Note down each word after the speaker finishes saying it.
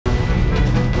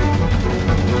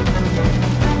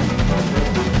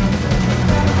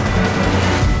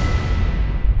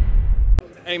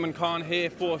Eamon Khan here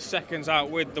for Seconds Out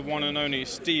with the one and only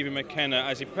Stevie McKenna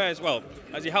as he prepares, well,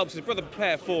 as he helps his brother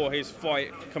prepare for his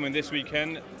fight coming this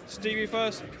weekend. Stevie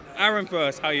first, Aaron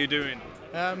first, how are you doing?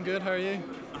 I'm good, how are you?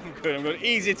 I'm good.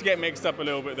 Easy to get mixed up a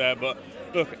little bit there, but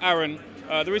look, Aaron,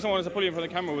 the reason I wanted to pull you in front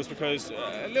of the camera was because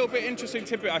a little bit interesting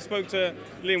tidbit. I spoke to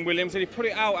Liam Williams and he put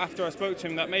it out after I spoke to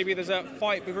him that maybe there's a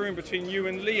fight brewing between you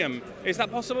and Liam. Is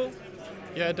that possible?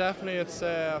 Yeah, definitely. It's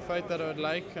a fight that I would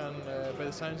like, and by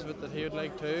the sounds of it, that he would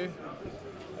like too.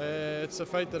 It's a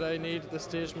fight that I need at this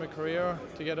stage of my career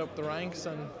to get up the ranks,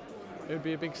 and it would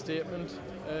be a big statement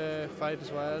fight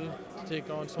as well to take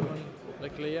on someone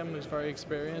like Liam, who's very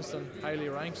experienced and highly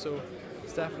ranked. So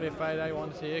it's definitely a fight I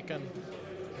want to take, and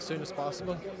as soon as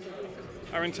possible.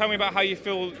 Aaron, tell me about how you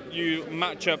feel you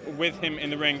match up with him in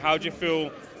the ring. How do you feel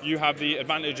you have the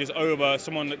advantages over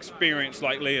someone experienced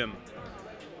like Liam?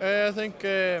 I think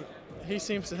he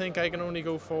seems to think I can only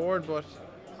go forward, but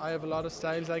I have a lot of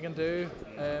styles I can do.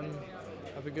 I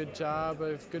have a good jab, I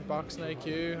have good boxing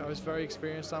IQ, I was a very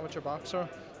experienced amateur boxer,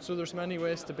 so there's many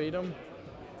ways to beat him.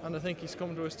 And I think he's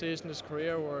come to a stage in his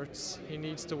career where he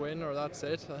needs to win, or that's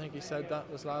it. I think he said that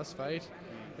in his last fight.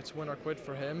 It's win or quit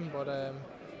for him, but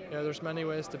yeah, there's many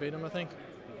ways to beat him, I think.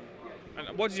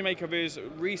 And what did you make of his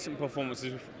recent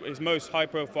performances? His most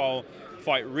high-profile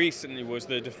fight recently was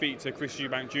the defeat to Chris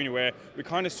Eubank Jr., where we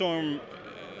kind of saw him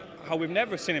how we've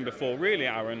never seen him before, really,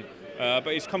 Aaron. But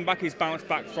he's come back, he's bounced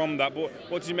back from that. But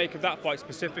what did you make of that fight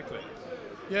specifically?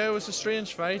 Yeah, it was a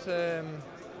strange fight.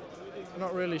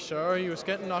 Not really sure. He was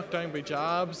getting knocked down by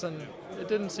jabs, and it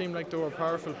didn't seem like they were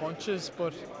powerful punches,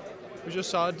 but it was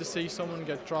just odd to see someone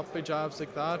get dropped by jabs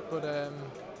like that. But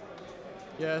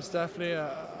yeah, it's definitely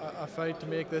a fight to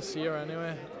make this year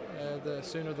anyway. The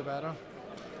sooner the better.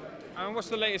 And what's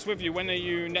the latest with you? When are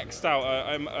you next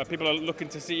out? People are looking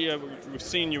to see you. We've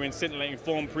seen you in scintillating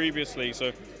form previously,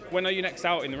 so when are you next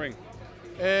out in the ring?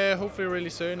 Hopefully really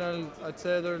soon. I'd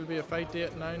say there will be a fight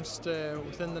date announced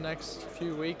within the next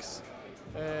few weeks,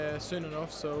 soon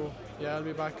enough, so yeah, I'll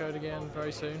be back out again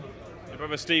very soon. Your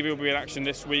brother Stevie will be in action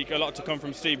this week. A lot to come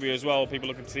from Stevie as well. People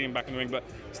looking to see him back in the ring, but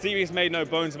Stevie's made no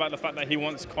bones about the fact that he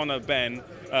wants Conor Benn.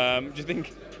 Do you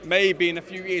think maybe in a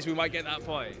few years we might get that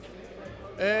fight?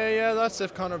 Yeah, that's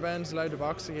if Conor Benn's allowed to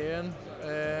box again.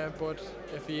 But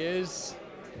if he is,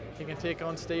 he can take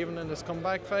on Stephen in this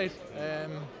comeback fight.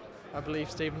 I believe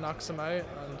Stephen knocks him out,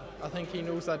 and I think he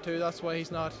knows that too. That's why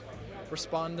he's not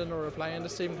responding or replying to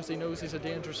Stephen, because he knows he's a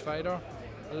dangerous fighter.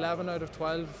 11 out of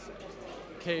 12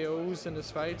 KOs in this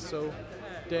fight, so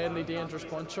deadly dangerous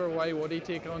puncher. Why would he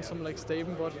take on someone like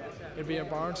Stephen? But it'd be a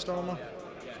barnstormer.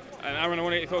 And Aaron, I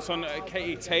want to get your thoughts on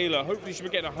Katie Taylor. Hopefully she'll be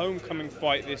getting a homecoming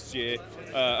fight this year,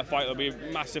 a fight that'll be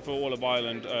massive for all of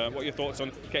Ireland. What are your thoughts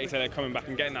on Katie Taylor coming back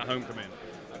and getting that homecoming?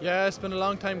 Yeah, it's been a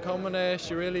long time coming.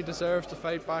 She really deserves to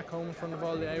fight back home in front of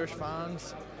all the Irish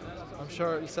fans. I'm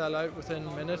sure it'll sell out within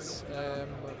minutes.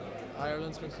 But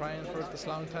Ireland's been crying for it this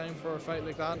long time, for a fight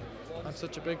like that, and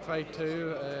such a big fight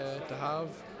too to have.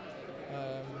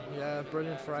 Yeah,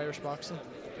 brilliant for Irish boxing.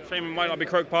 Shame it might not be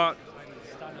Croke Park.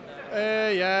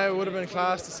 Yeah, it would have been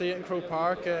class to see it in Croke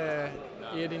Park.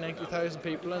 80,000–90,000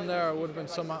 people in there. It would have been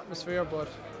some atmosphere, but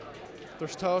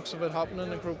there's talks of it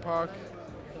happening in Croke Park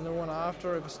in the one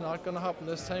after if it's not going to happen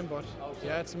this time. But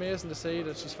yeah, it's amazing to see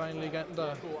that she's finally getting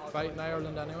to fight in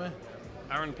Ireland anyway.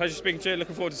 Aaron, pleasure speaking to you.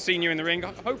 Looking forward to seeing you in the ring,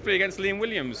 hopefully against Liam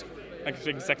Williams. Thank you for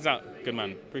taking Seconds Out. Good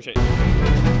man. Appreciate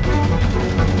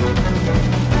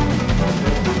it.